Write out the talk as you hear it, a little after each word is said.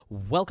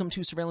Welcome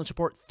to Surveillance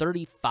Report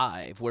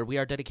 35, where we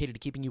are dedicated to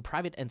keeping you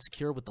private and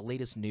secure with the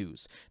latest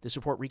news. This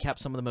report recaps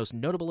some of the most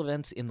notable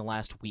events in the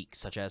last week,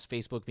 such as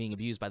Facebook being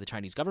abused by the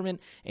Chinese government,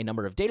 a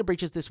number of data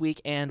breaches this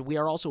week, and we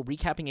are also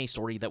recapping a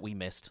story that we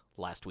missed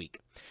last week.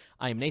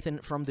 I am Nathan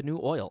from The New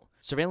Oil.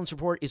 Surveillance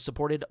Report is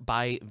supported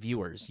by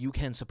viewers. You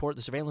can support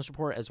the Surveillance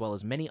Report as well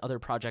as many other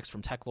projects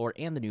from TechLore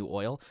and The New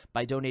Oil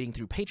by donating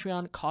through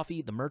Patreon,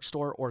 Ko-fi, the merch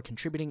store, or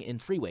contributing in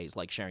free ways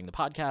like sharing the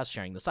podcast,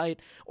 sharing the site,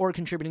 or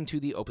contributing to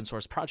the open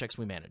source projects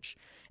we manage.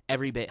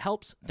 Every bit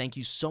helps. Thank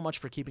you so much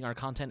for keeping our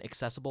content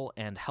accessible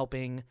and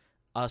helping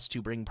us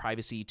to bring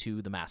privacy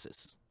to the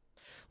masses.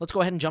 Let's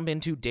go ahead and jump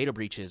into data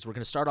breaches. We're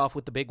going to start off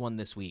with the big one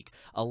this week.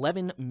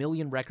 11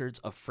 million records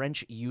of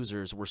French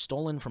users were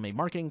stolen from a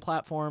marketing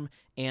platform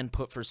and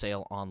put for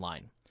sale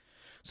online.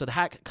 So the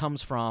hack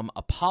comes from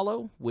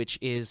Apollo, which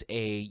is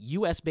a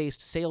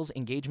US-based sales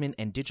engagement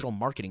and digital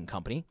marketing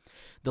company.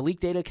 The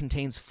leaked data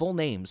contains full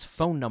names,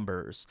 phone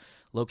numbers,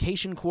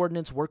 location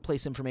coordinates,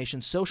 workplace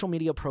information, social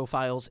media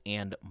profiles,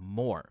 and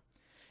more.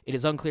 It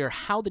is unclear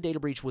how the data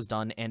breach was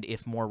done and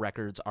if more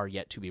records are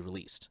yet to be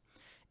released.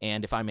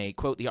 And if I may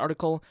quote the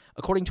article,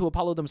 according to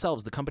Apollo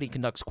themselves, the company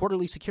conducts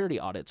quarterly security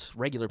audits,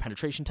 regular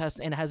penetration tests,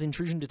 and has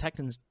intrusion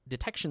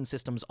detection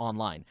systems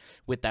online.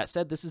 With that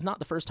said, this is not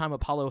the first time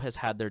Apollo has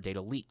had their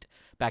data leaked.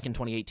 Back in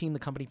 2018, the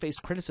company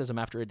faced criticism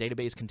after a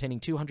database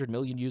containing 200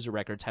 million user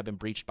records had been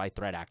breached by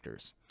threat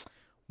actors.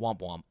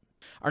 Womp womp.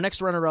 Our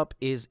next runner-up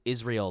is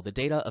Israel. The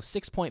data of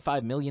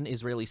 6.5 million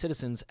Israeli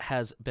citizens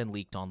has been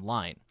leaked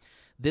online.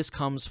 This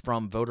comes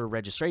from voter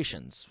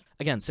registrations.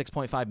 Again,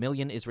 6.5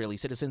 million Israeli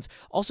citizens.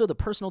 Also, the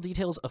personal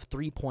details of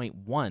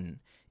 3.1,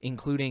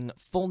 including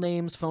full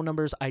names, phone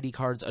numbers, ID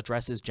cards,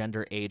 addresses,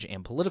 gender, age,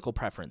 and political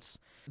preference.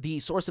 The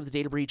source of the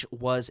data breach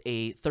was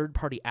a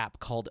third-party app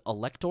called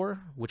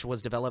Elector, which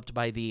was developed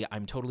by the,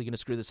 I'm totally going to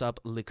screw this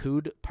up,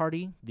 Likud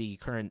party, the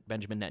current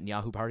Benjamin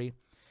Netanyahu party.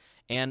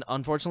 And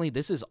unfortunately,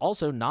 this is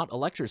also not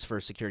Elector's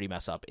first security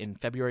mess-up. In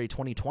February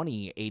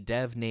 2020, a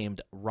dev named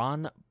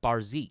Ron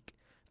Barzik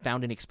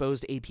found an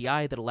exposed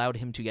API that allowed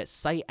him to get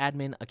site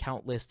admin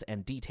account lists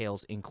and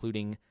details,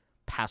 including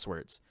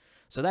passwords.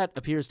 So that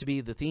appears to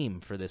be the theme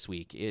for this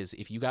week, is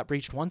if you got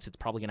breached once, it's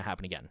probably going to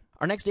happen again.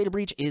 Our next data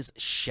breach is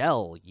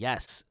Shell.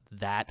 Yes,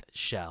 that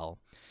Shell.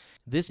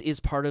 This is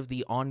part of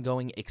the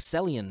ongoing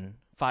Excellion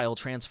file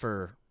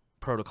transfer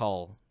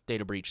protocol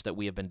data breach that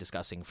we have been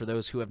discussing. For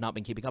those who have not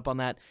been keeping up on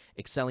that,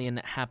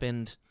 Excellion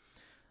happened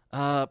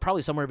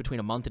probably somewhere between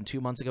a month and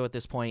 2 months ago at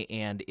this point,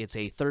 and it's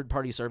a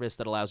third-party service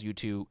that allows you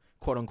to,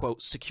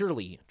 quote-unquote,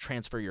 securely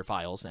transfer your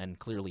files, and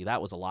clearly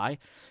that was a lie.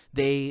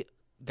 They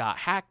got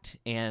hacked,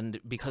 and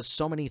because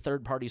so many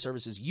third-party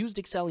services used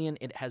Excellion,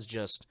 it has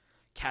just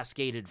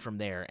cascaded from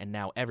there, and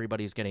now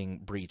everybody's getting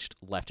breached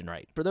left and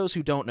right. For those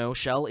who don't know,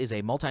 Shell is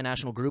a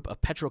multinational group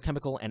of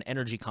petrochemical and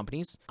energy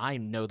companies. I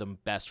know them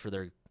best for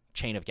their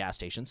chain of gas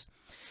stations.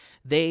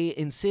 They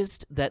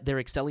insist that their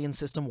Excellion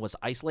system was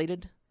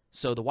isolated,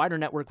 so the wider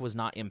network was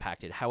not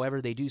impacted.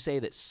 However, they do say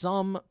that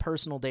some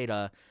personal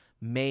data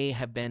may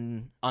have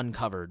been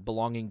uncovered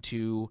belonging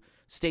to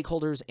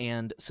stakeholders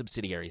and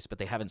subsidiaries, but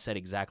they haven't said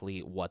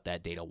exactly what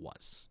that data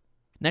was.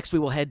 Next, we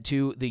will head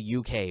to the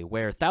UK,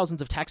 where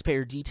thousands of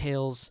taxpayer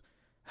details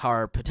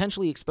are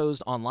potentially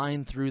exposed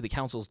online through the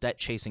council's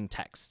debt-chasing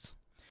texts.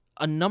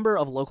 A number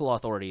of local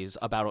authorities,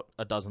 about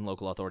a dozen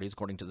local authorities,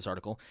 according to this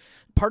article,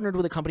 partnered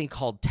with a company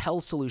called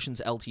Tel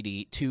Solutions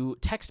Ltd. to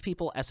text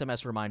people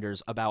SMS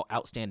reminders about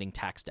outstanding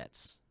tax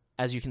debts.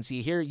 As you can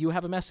see here, you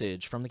have a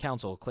message from the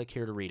council. Click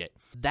here to read it.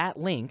 That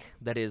link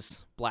that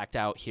is blacked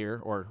out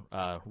here or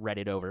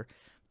redded over,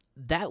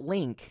 that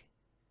link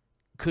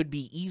could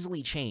be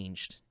easily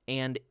changed,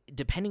 and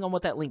depending on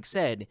what that link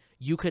said,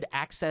 you could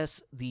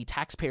access the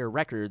taxpayer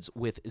records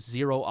with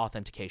zero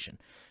authentication.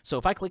 So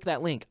if I click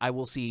that link, I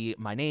will see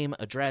my name,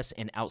 address,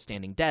 and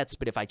outstanding debts,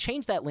 but if I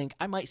change that link,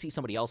 I might see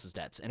somebody else's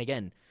debts. And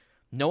again,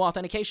 no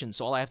authentication,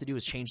 so all I have to do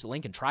is change the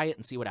link and try it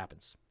and see what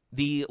happens.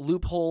 The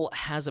loophole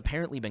has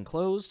apparently been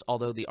closed,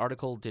 although the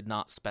article did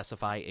not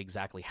specify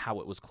exactly how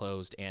it was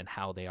closed and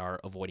how they are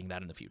avoiding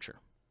that in the future.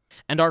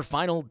 And our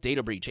final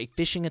data breach. A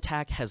phishing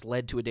attack has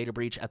led to a data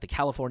breach at the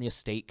California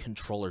State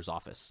Controller's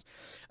Office.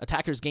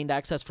 Attackers gained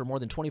access for more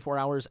than 24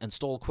 hours and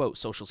stole, quote,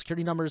 social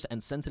security numbers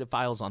and sensitive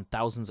files on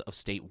thousands of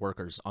state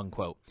workers,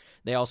 unquote.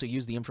 They also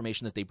used the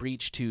information that they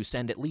breached to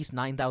send at least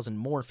 9,000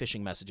 more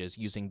phishing messages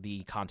using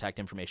the contact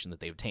information that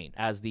they obtained.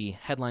 As the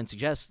headline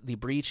suggests, the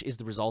breach is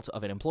the result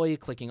of an employee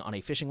clicking on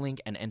a phishing link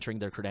and entering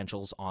their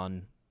credentials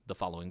on the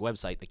following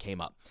website that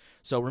came up.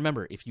 So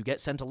remember, if you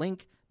get sent a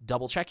link,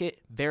 double check it,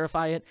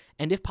 verify it,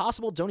 and if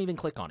possible, don't even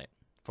click on it.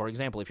 For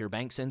example, if your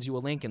bank sends you a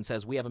link and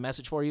says, we have a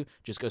message for you,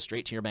 just go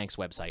straight to your bank's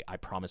website. I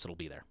promise it'll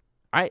be there.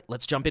 All right,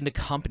 let's jump into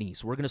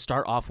companies. We're going to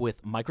start off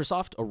with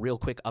Microsoft, a real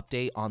quick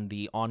update on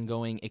the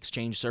ongoing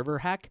Exchange server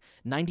hack.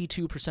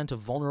 92% of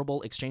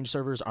vulnerable Exchange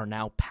servers are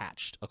now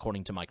patched,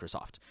 according to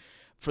Microsoft.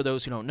 For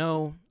those who don't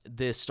know,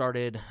 this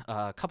started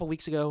a couple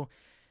weeks ago.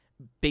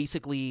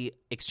 Basically,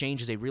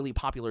 Exchange is a really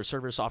popular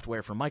server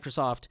software from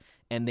Microsoft,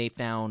 and they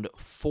found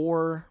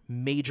 4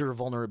 major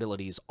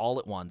vulnerabilities all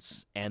at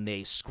once, and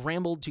they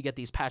scrambled to get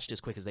these patched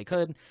as quick as they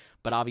could,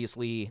 but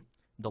obviously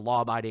the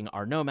law-abiding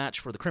are no match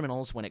for the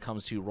criminals when it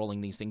comes to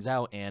rolling these things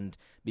out, and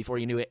before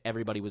you knew it,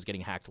 everybody was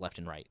getting hacked left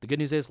and right. The good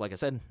news is, like I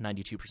said,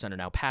 92% are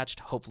now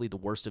patched. Hopefully the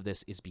worst of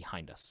this is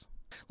behind us.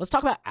 Let's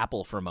talk about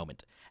Apple for a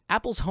moment.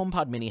 Apple's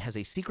HomePod Mini has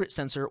a secret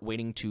sensor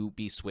waiting to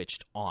be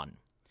switched on.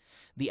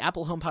 The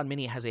Apple HomePod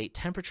Mini has a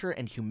temperature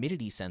and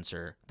humidity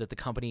sensor that the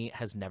company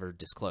has never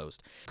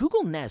disclosed.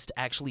 Google Nest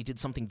actually did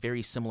something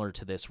very similar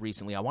to this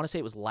recently. I want to say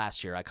it was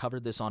last year. I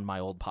covered this on my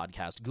old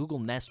podcast. Google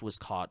Nest was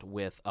caught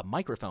with a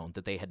microphone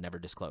that they had never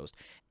disclosed.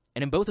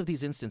 And in both of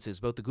these instances,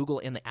 both the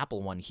Google and the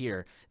Apple one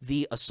here,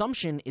 the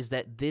assumption is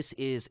that this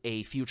is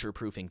a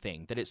future-proofing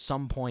thing, that at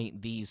some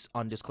point these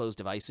undisclosed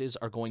devices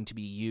are going to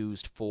be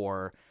used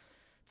for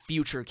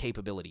future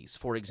capabilities.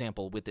 For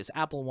example, with this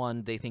Apple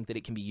one, they think that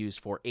it can be used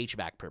for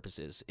HVAC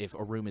purposes. If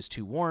a room is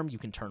too warm, you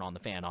can turn on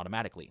the fan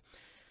automatically.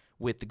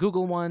 With the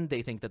Google one,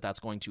 they think that that's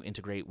going to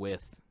integrate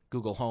with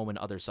Google Home and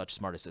other such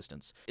smart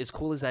assistants. As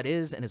cool as that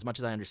is, and as much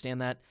as I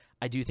understand that,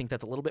 I do think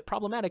that's a little bit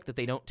problematic that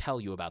they don't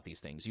tell you about these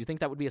things. You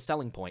think that would be a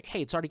selling point.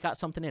 Hey, it's already got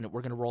something in it.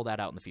 We're going to roll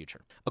that out in the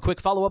future. A quick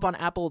follow-up on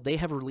Apple. They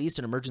have released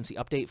an emergency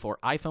update for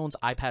iPhones,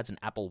 iPads, and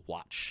Apple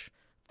Watch.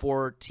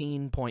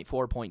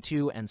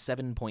 14.4.2 and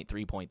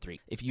 7.3.3.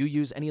 If you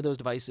use any of those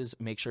devices,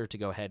 make sure to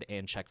go ahead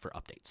and check for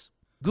updates.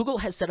 Google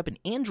has set up an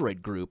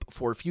Android group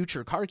for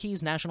future car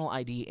keys, national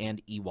ID,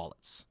 and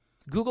e-wallets.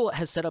 Google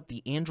has set up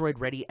the Android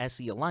Ready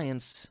SE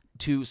Alliance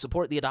to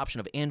support the adoption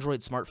of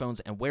Android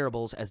smartphones and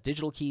wearables as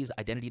digital keys,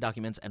 identity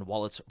documents, and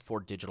wallets for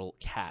digital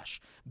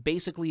cash.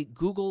 Basically,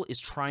 Google is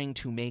trying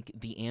to make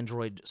the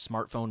Android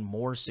smartphone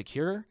more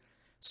secure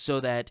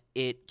so that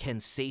it can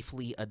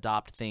safely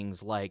adopt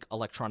things like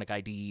electronic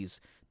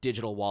IDs,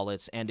 digital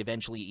wallets, and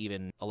eventually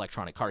even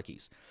electronic car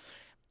keys.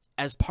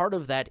 As part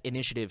of that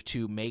initiative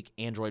to make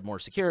Android more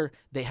secure,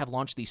 they have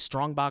launched the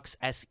Strongbox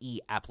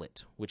SE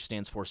applet, which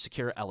stands for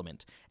Secure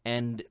Element.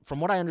 And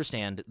from what I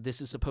understand, this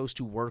is supposed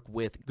to work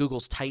with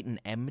Google's Titan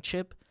M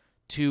chip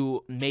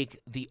to make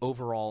the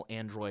overall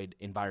Android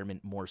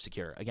environment more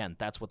secure. Again,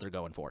 that's what they're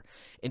going for.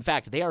 In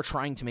fact, they are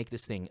trying to make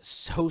this thing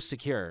so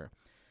secure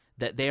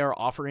that they are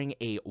offering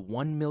a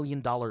 $1 million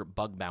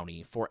bug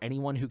bounty for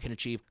anyone who can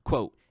achieve,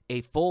 quote,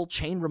 a full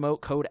chain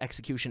remote code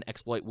execution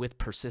exploit with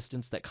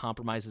persistence that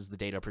compromises the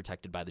data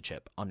protected by the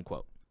chip,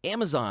 unquote.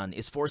 Amazon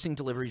is forcing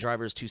delivery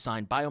drivers to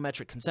sign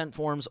biometric consent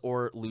forms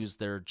or lose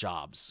their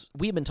jobs.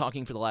 We've been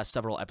talking for the last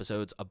several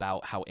episodes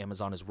about how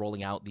Amazon is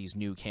rolling out these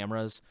new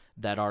cameras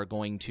that are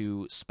going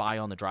to spy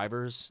on the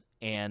drivers,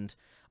 and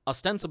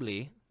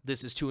ostensibly,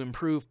 this is to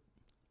improve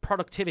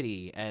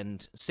productivity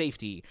and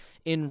safety.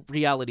 In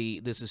reality,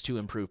 this is to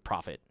improve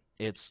profit.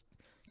 It's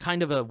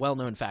kind of a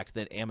well-known fact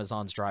that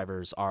Amazon's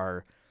drivers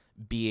are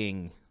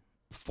being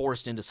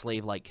forced into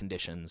slave-like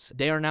conditions.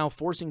 They are now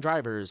forcing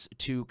drivers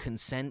to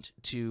consent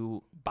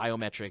to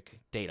biometric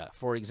data.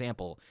 For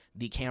example,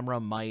 the camera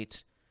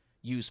might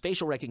use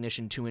facial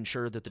recognition to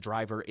ensure that the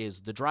driver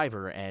is the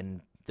driver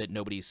and that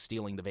nobody's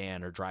stealing the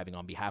van or driving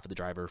on behalf of the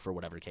driver for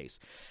whatever case.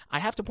 I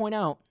have to point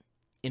out,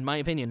 in my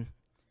opinion,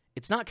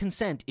 it's not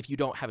consent if you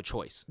don't have a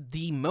choice.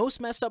 The most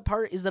messed up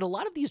part is that a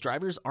lot of these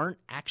drivers aren't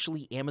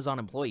actually Amazon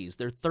employees.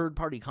 They're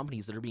third-party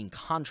companies that are being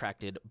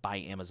contracted by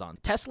Amazon.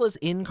 Tesla's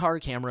in-car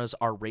cameras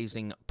are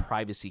raising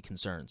privacy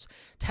concerns.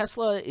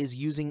 Tesla is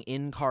using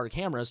in-car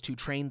cameras to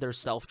train their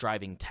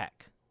self-driving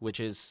tech,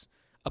 which is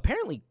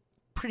apparently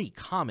pretty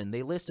common.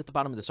 They list at the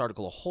bottom of this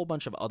article a whole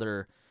bunch of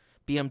other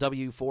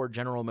BMW, Ford,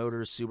 General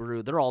Motors,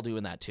 Subaru, they're all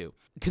doing that too.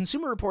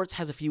 Consumer Reports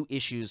has a few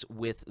issues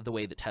with the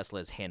way that Tesla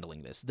is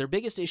handling this. Their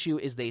biggest issue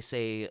is they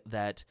say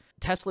that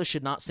Tesla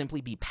should not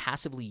simply be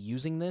passively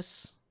using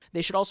this.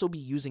 They should also be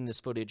using this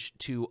footage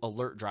to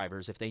alert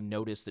drivers if they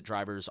notice that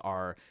drivers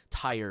are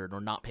tired or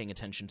not paying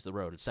attention to the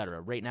road, etc.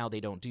 Right now,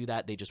 they don't do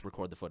that. They just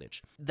record the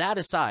footage. That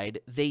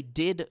aside, they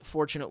did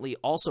fortunately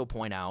also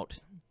point out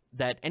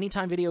that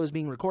anytime video is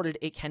being recorded,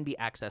 it can be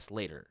accessed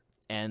later.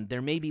 And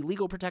there may be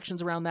legal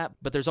protections around that,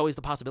 but there's always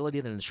the possibility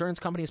that insurance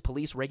companies,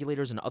 police,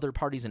 regulators, and other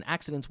parties in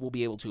accidents will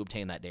be able to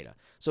obtain that data.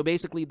 So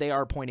basically, they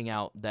are pointing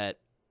out that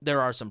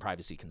there are some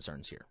privacy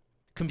concerns here.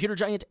 Computer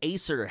giant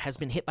Acer has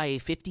been hit by a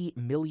 $50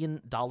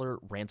 million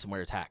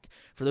ransomware attack.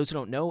 For those who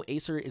don't know,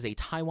 Acer is a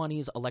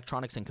Taiwanese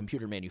electronics and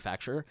computer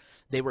manufacturer.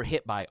 They were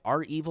hit by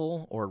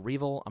REvil, or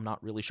Revil, I'm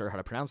not really sure how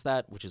to pronounce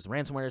that, which is a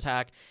ransomware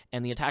attack,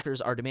 and the attackers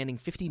are demanding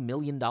 $50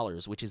 million,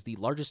 which is the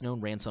largest known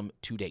ransom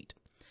to date.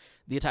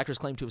 The attackers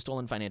claim to have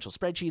stolen financial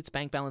spreadsheets,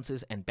 bank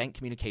balances, and bank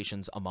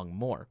communications, among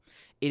more.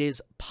 It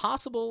is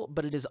possible,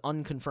 but it is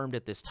unconfirmed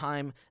at this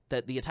time,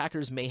 that the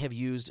attackers may have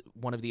used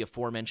one of the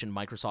aforementioned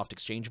Microsoft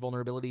Exchange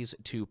vulnerabilities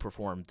to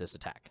perform this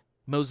attack.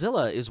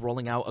 Mozilla is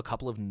rolling out a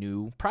couple of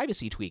new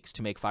privacy tweaks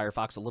to make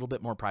Firefox a little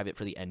bit more private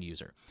for the end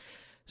user.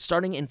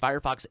 Starting in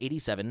Firefox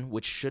 87,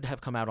 which should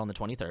have come out on the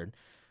 23rd,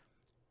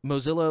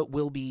 Mozilla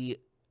will be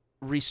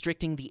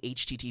restricting the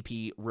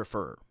HTTP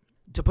refer.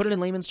 To put it in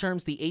layman's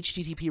terms, the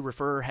HTTP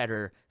referrer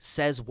header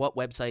says what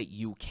website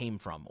you came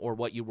from or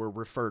what you were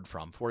referred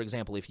from. For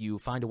example, if you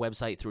find a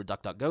website through a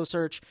DuckDuckGo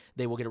search,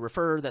 they will get a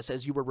referrer that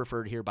says you were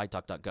referred here by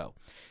DuckDuckGo.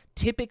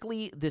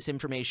 Typically, this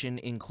information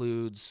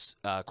includes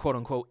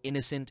quote-unquote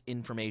innocent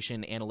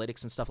information,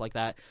 analytics, and stuff like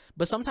that,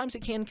 but sometimes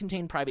it can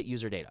contain private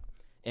user data.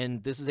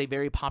 And this is a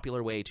very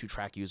popular way to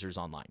track users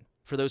online.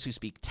 For those who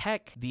speak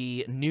tech,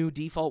 the new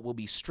default will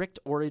be strict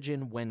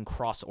origin when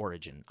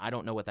cross-origin. I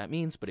don't know what that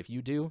means, but if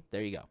you do,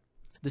 there you go.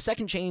 The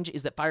second change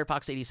is that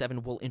Firefox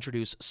 87 will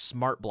introduce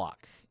SmartBlock.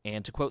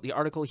 And to quote the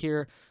article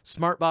here,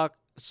 SmartBlock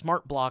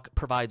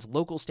provides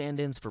local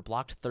stand-ins for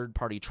blocked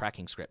third-party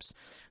tracking scripts.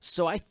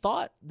 So I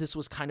thought this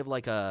was kind of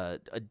like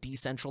a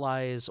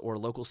decentralized or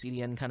local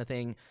CDN kind of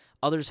thing.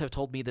 Others have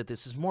told me that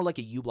this is more like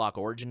a uBlock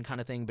origin kind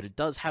of thing, but it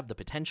does have the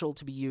potential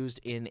to be used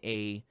in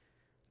a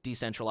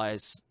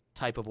decentralized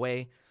type of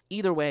way.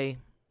 Either way,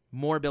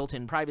 more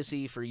built-in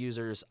privacy for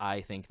users.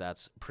 I think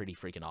that's pretty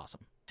freaking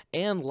awesome.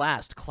 And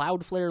last,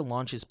 Cloudflare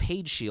launches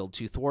Page Shield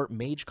to thwart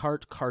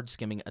MageCart card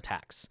skimming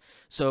attacks.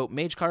 So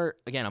MageCart,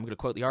 again, I'm going to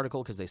quote the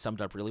article because they summed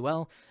it up really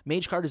well.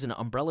 MageCart is an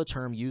umbrella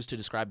term used to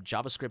describe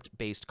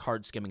JavaScript-based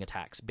card skimming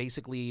attacks.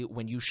 Basically,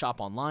 when you shop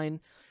online,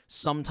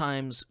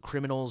 sometimes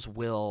criminals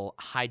will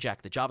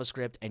hijack the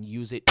JavaScript and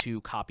use it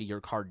to copy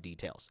your card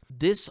details.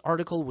 This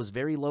article was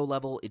very low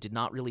level. It did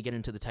not really get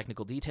into the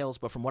technical details,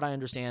 but from what I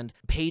understand,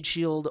 Page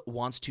Shield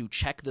wants to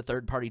check the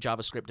third-party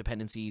JavaScript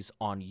dependencies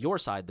on your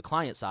side, the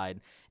client side,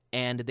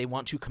 and they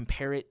want to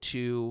compare it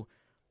to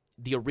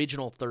the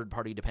original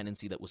third-party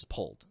dependency that was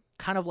pulled.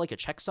 Kind of like a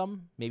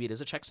checksum. Maybe it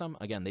is a checksum.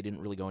 Again, they didn't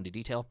really go into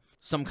detail.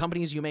 Some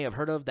companies you may have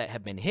heard of that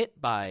have been hit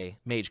by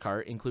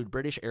MageCart include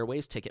British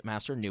Airways,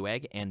 Ticketmaster,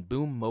 Newegg, and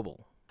Boom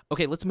Mobile.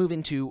 Okay, let's move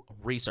into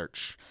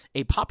research.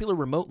 A popular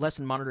remote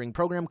lesson monitoring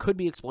program could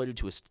be exploited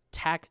to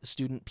attack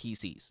student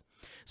PCs.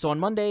 So on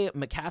Monday,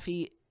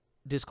 McAfee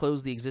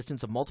disclosed the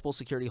existence of multiple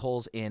security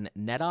holes in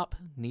NetOp,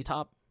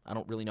 I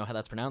don't really know how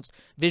that's pronounced,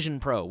 Vision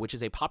Pro, which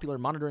is a popular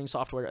monitoring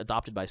software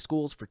adopted by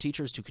schools for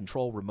teachers to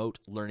control remote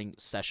learning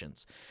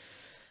sessions.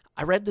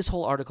 I read this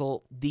whole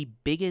article. The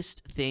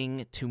biggest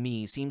thing to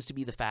me seems to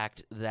be the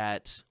fact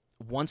that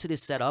once it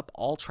is set up,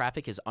 all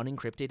traffic is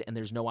unencrypted and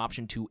there's no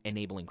option to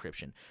enable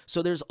encryption.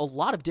 So there's a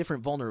lot of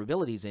different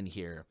vulnerabilities in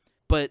here,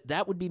 but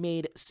that would be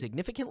made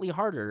significantly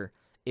harder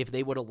if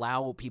they would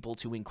allow people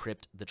to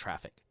encrypt the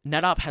traffic.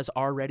 NetOp has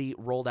already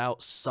rolled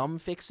out some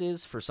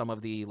fixes for some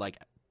of the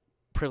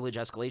privilege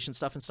escalation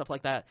stuff and stuff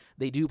like that.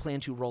 They do plan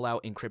to roll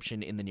out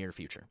encryption in the near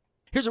future.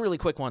 Here's a really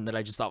quick one that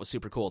I just thought was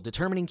super cool.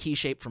 Determining key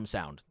shape from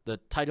sound. The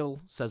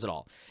title says it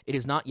all. It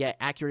is not yet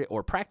accurate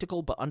or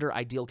practical, but under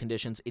ideal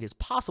conditions, it is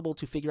possible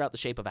to figure out the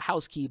shape of a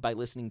house key by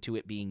listening to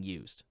it being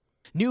used.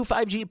 New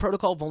 5G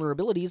protocol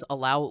vulnerabilities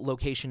allow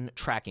location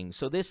tracking.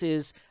 So this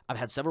is, I've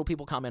had several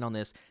people comment on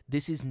this,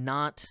 this is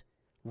not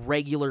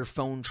regular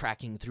phone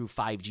tracking through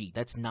 5G.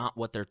 That's not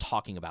what they're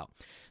talking about.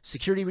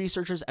 Security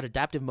researchers at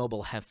Adaptive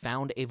Mobile have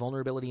found a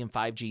vulnerability in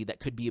 5G that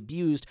could be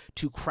abused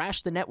to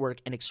crash the network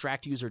and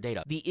extract user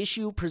data. The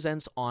issue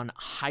presents on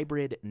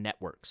hybrid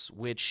networks,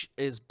 which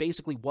is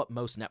basically what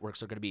most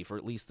networks are going to be for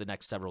at least the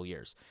next several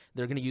years.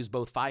 They're going to use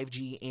both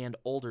 5G and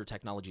older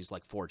technologies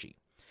like 4G.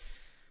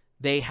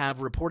 They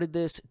have reported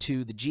this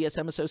to the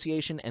GSM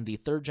Association and the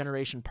Third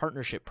Generation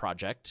Partnership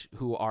Project,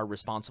 who are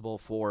responsible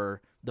for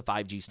the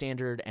 5G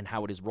standard and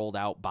how it is rolled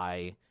out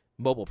by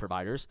mobile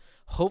providers.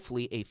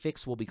 Hopefully, a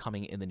fix will be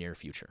coming in the near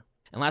future.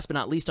 And last but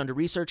not least, under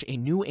research, a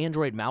new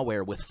Android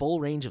malware with full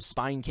range of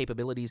spying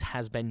capabilities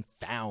has been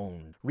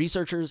found.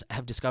 Researchers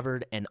have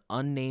discovered an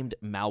unnamed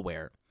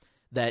malware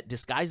that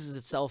disguises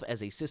itself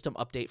as a system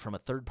update from a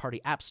third-party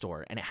app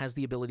store, and it has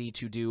the ability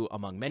to do,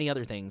 among many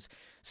other things,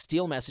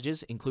 steal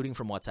messages, including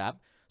from WhatsApp,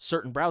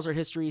 certain browser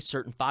history,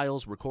 certain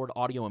files, record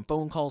audio and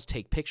phone calls,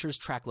 take pictures,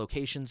 track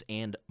locations,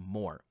 and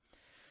more.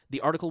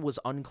 The article was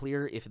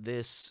unclear if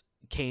this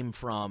came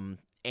from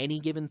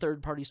any given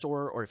third-party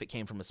store or if it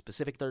came from a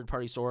specific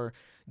third-party store.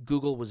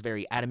 Google was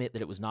very adamant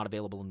that it was not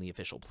available in the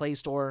official Play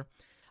Store.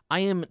 I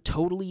am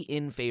totally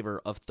in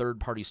favor of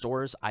third-party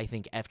stores. I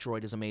think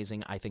F-Droid is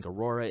amazing. I think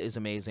Aurora is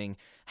amazing.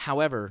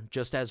 However,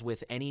 just as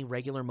with any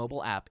regular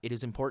mobile app, it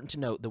is important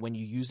to note that when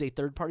you use a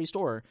third-party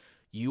store,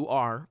 you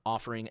are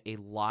offering a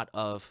lot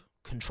of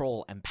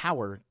control and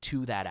power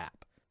to that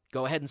app.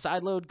 Go ahead and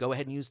sideload. Go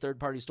ahead and use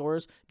third-party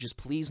stores. Just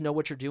please know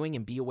what you're doing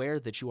and be aware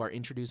that you are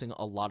introducing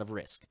a lot of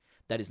risk.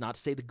 That is not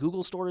to say the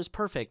Google Store is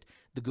perfect.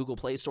 The Google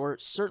Play Store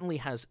certainly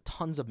has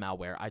tons of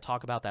malware. I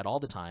talk about that all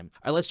the time.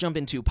 All right, let's jump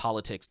into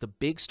politics. The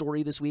big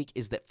story this week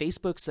is that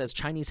Facebook says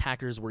Chinese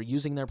hackers were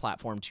using their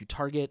platform to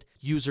target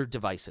user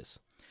devices.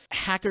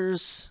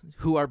 Hackers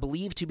who are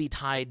believed to be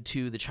tied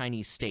to the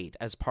Chinese state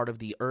as part of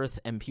the Earth,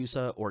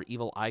 MPUSA, or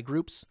Evil Eye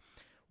groups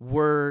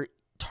were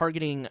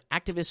targeting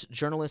activists,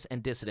 journalists,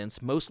 and dissidents,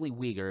 mostly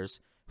Uyghurs,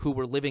 who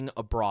were living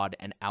abroad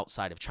and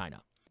outside of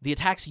China. The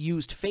attacks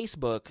used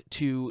Facebook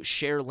to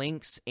share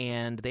links,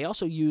 and they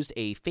also used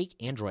a fake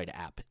Android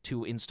app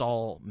to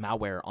install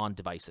malware on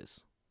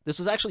devices. This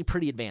was actually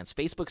pretty advanced.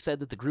 Facebook said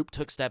that the group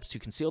took steps to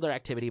conceal their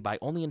activity by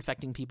only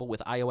infecting people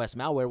with iOS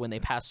malware when they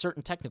passed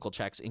certain technical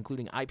checks,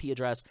 including IP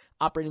address,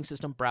 operating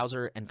system,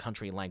 browser, and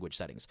country and language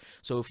settings.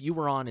 So if you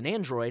were on an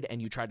Android and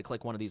you tried to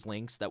click one of these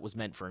links that was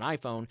meant for an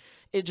iPhone,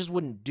 it just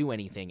wouldn't do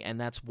anything, and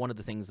that's one of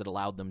the things that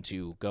allowed them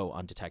to go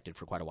undetected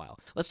for quite a while.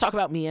 Let's talk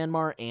about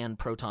Myanmar and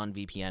Proton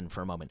VPN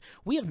for a moment.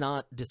 We have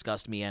not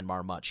discussed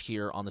Myanmar much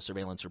here on the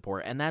Surveillance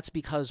Report, and that's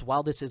because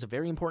while this is a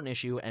very important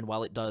issue, and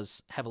while it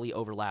does heavily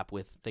overlap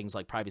with things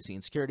like privacy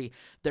and security,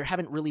 there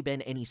haven't really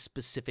been any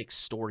specific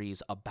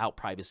stories about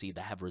privacy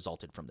that have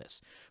resulted from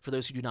this. For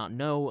those who do not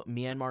know,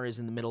 Myanmar is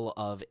in the middle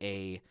of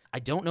I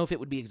don't know if it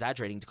would be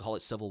exaggerating to call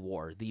it civil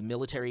war. The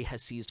military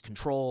has seized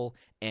control,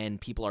 and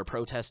people are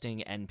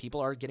protesting, and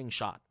people are getting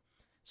shot.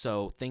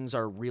 So things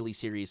are really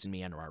serious in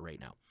Myanmar right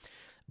now.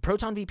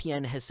 Proton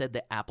VPN has said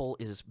that Apple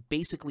is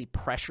basically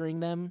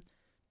pressuring them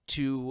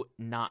to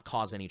not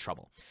cause any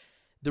trouble.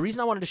 The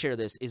reason I wanted to share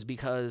this is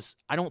because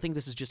I don't think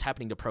this is just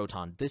happening to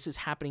Proton. This is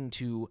happening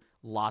to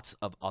lots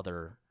of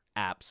other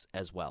apps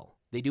as well.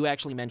 They do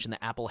actually mention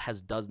that Apple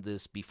has done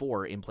this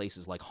before in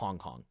places like Hong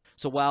Kong.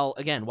 So while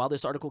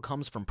this article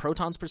comes from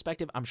Proton's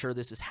perspective, I'm sure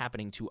this is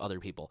happening to other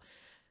people.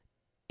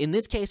 In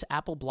this case,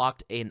 Apple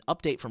blocked an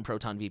update from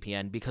Proton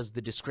VPN because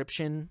the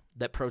description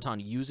that Proton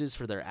uses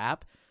for their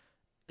app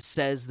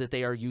says that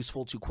they are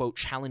useful to, quote,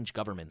 challenge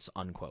governments,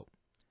 unquote.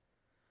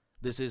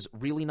 This is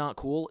really not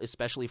cool,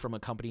 especially from a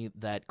company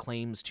that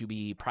claims to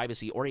be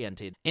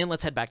privacy-oriented. And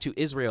let's head back to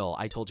Israel.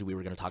 I told you we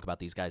were going to talk about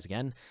these guys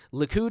again.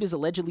 Likud is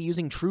allegedly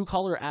using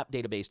Truecaller app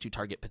database to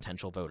target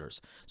potential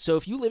voters. So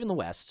if you live in the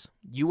West,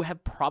 you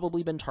have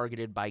probably been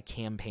targeted by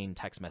campaign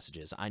text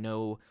messages. I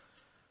know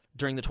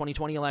during the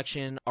 2020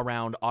 election,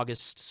 around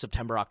August,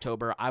 September,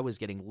 October, I was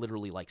getting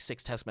literally like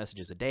 6 text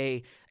messages a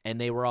day,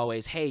 and they were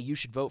always, hey, you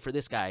should vote for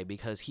this guy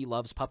because he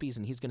loves puppies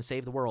and he's going to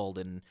save the world,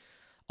 and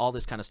all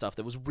this kind of stuff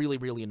that was really,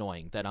 really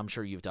annoying that I'm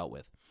sure you've dealt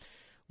with.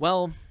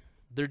 Well,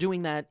 they're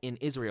doing that in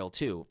Israel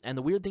too. And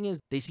the weird thing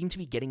is they seem to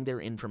be getting their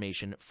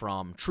information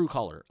from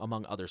Truecaller,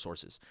 among other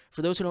sources.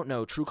 For those who don't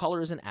know,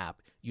 Truecaller is an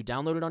app. You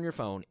download it on your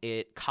phone.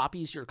 It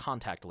copies your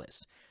contact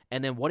list.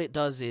 And then what it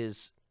does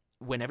is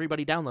when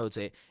everybody downloads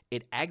it,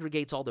 it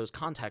aggregates all those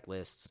contact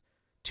lists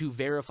to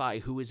verify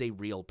who is a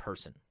real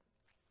person.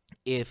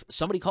 If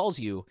somebody calls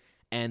you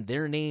and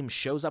their name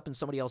shows up in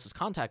somebody else's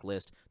contact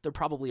list, they're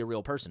probably a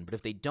real person. But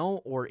if they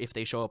don't, or if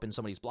they show up in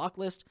somebody's block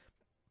list,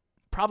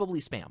 probably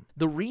spam.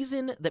 The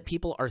reason that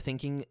people are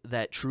thinking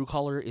that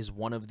Truecaller is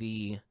one of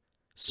the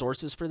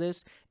sources for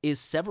this is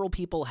several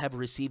people have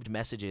received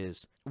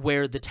messages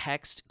where the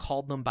text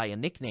called them by a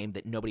nickname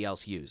that nobody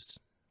else used.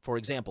 For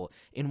example,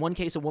 in one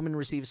case, a woman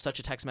received such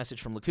a text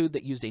message from Likud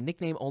that used a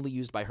nickname only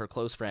used by her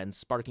close friends,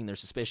 sparking their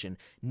suspicion.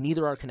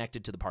 Neither are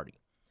connected to the party.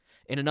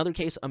 In another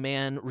case, a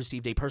man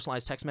received a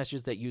personalized text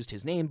message that used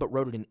his name but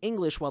wrote it in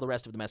English while the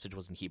rest of the message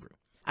was in Hebrew.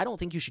 I don't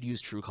think you should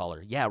use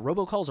Truecaller. Yeah,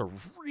 robocalls are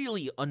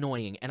really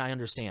annoying, and I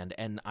understand,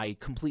 and I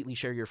completely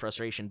share your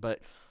frustration,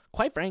 but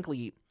quite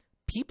frankly,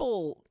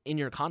 people in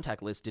your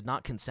contact list did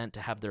not consent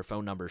to have their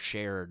phone number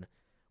shared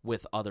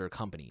with other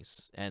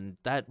companies, and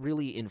that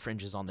really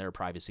infringes on their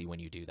privacy when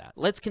you do that.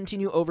 Let's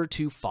continue over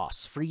to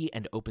FOSS, free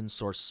and open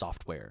source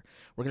software.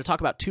 We're going to talk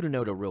about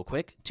Tutanota real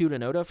quick.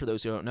 Tutanota, for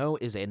those who don't know,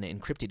 is an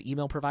encrypted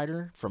email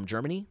provider from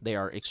Germany. They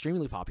are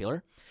extremely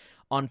popular.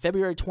 On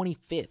February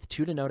 25th,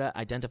 Tutanota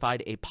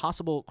identified a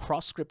possible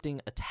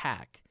cross-scripting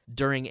attack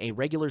during a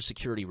regular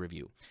security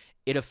review.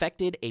 It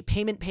affected a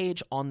payment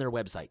page on their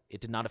website. It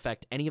did not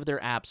affect any of their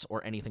apps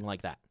or anything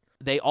like that.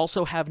 They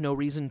also have no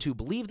reason to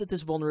believe that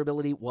this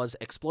vulnerability was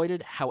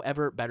exploited.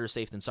 However, better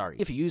safe than sorry.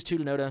 If you use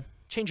Tutanota,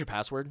 change your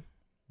password.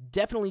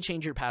 Definitely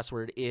change your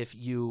password if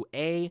you,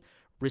 A,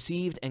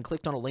 received and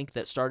clicked on a link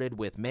that started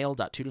with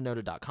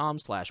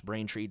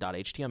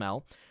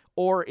mail.tutanota.com/braintree.html,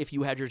 or if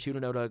you had your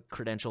Tutanota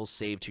credentials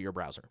saved to your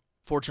browser.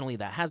 Fortunately,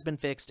 that has been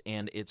fixed,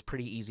 and it's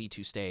pretty easy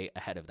to stay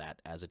ahead of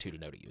that as a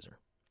Tutanota user.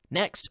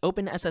 Next,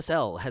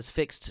 OpenSSL has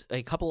fixed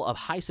a couple of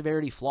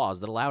high-severity flaws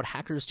that allowed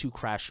hackers to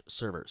crash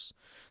servers.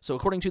 So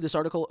according to this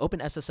article,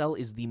 OpenSSL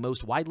is the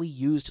most widely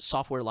used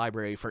software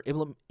library for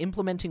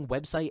implementing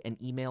website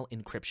and email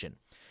encryption.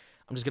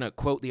 I'm just going to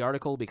quote the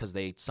article because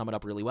they sum it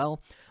up really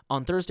well.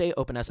 On Thursday,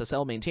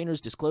 OpenSSL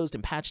maintainers disclosed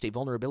and patched a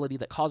vulnerability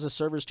that causes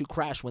servers to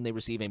crash when they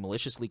receive a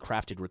maliciously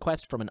crafted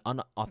request from an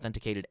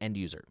unauthenticated end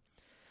user.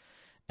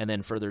 And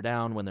then further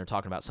down, when they're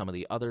talking about some of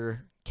the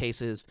other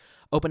cases,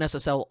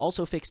 OpenSSL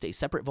also fixed a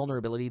separate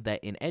vulnerability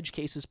that in edge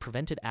cases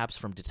prevented apps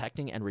from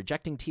detecting and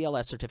rejecting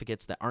TLS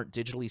certificates that aren't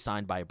digitally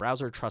signed by a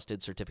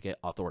browser-trusted certificate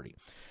authority.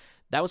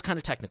 That was kind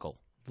of technical.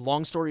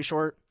 Long story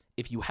short,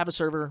 if you have a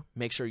server,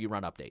 make sure you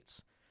run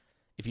updates.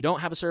 If you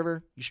don't have a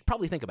server, you should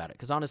probably think about it,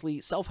 because honestly,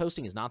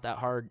 self-hosting is not that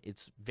hard.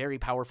 It's very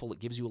powerful. It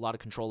gives you a lot of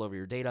control over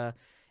your data,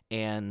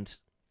 and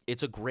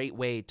it's a great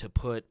way to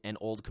put an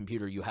old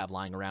computer you have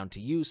lying around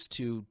to use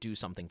to do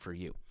something for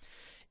you.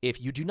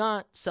 If you do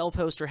not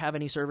self-host or have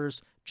any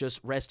servers, just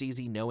rest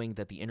easy knowing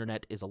that the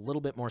internet is a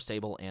little bit more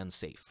stable and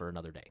safe for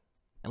another day.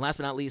 And last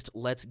but not least,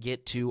 let's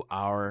get to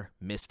our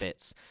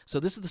misfits. So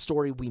this is the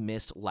story we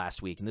missed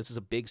last week, and this is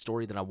a big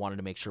story that I wanted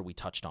to make sure we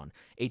touched on.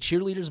 A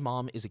cheerleader's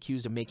mom is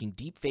accused of making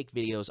deepfake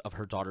videos of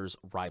her daughter's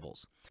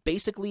rivals.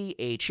 Basically,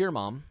 a cheer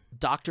mom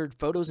doctored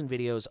photos and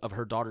videos of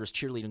her daughter's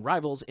cheerleading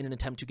rivals in an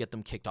attempt to get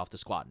them kicked off the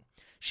squad.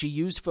 She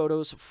used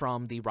photos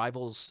from the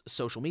rivals'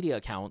 social media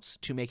accounts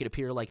to make it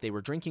appear like they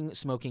were drinking,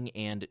 smoking,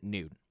 and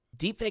nude.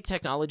 Deepfake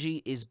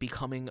technology is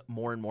becoming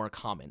more and more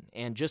common,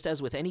 and just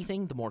as with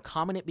anything, the more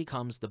common it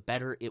becomes, the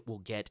better it will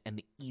get and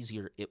the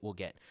easier it will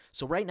get.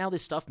 So right now,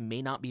 this stuff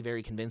may not be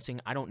very convincing.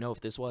 I don't know if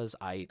this was.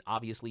 I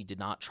obviously did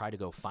not try to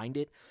go find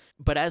it.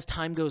 But as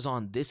time goes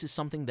on, this is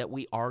something that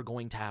we are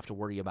going to have to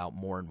worry about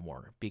more and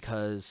more,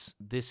 because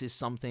this is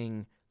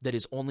something that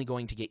is only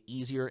going to get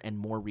easier and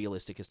more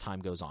realistic as time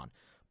goes on.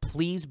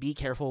 Please be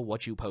careful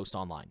what you post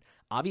online.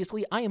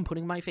 Obviously, I am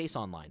putting my face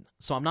online,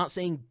 so I'm not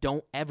saying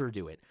don't ever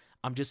do it.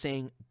 I'm just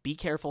saying be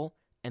careful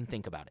and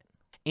think about it.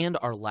 And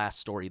our last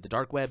story, the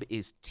dark web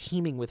is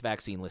teeming with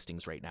vaccine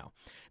listings right now.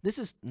 This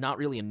is not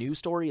really a new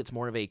story. It's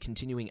more of a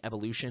continuing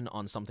evolution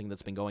on something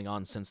that's been going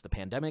on since the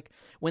pandemic.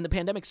 When the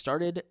pandemic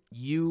started,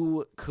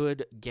 you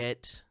could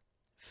get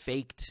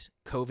faked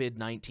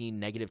COVID-19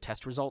 negative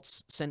test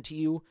results sent to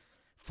you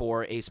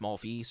for a small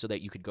fee so that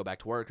you could go back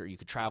to work or you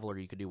could travel or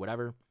you could do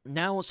whatever.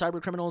 Now,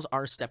 cyber criminals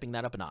are stepping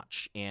that up a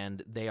notch,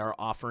 and they are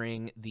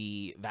offering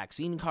the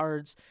vaccine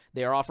cards.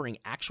 They are offering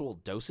actual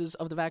doses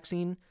of the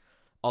vaccine,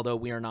 although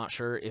we are not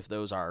sure if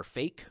those are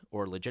fake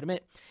or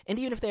legitimate. And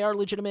even if they are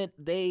legitimate,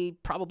 they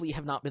probably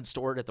have not been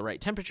stored at the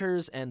right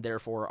temperatures and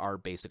therefore are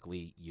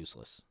basically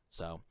useless.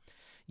 So,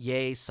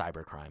 yay,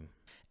 cybercrime.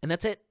 And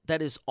that's it.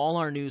 That is all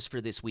our news for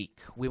this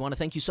week. We want to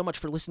thank you so much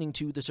for listening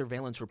to the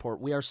Surveillance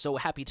Report. We are so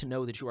happy to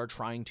know that you are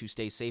trying to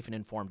stay safe and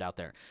informed out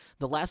there.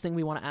 The last thing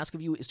we want to ask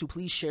of you is to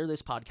please share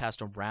this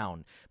podcast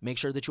around. Make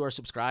sure that you are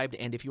subscribed,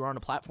 and if you are on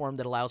a platform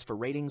that allows for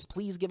ratings,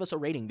 please give us a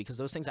rating, because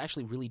those things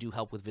actually really do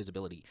help with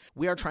visibility.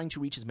 We are trying to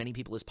reach as many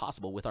people as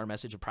possible with our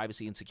message of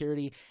privacy and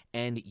security,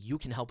 and you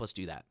can help us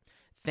do that.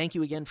 Thank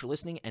you again for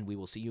listening, and we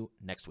will see you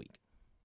next week.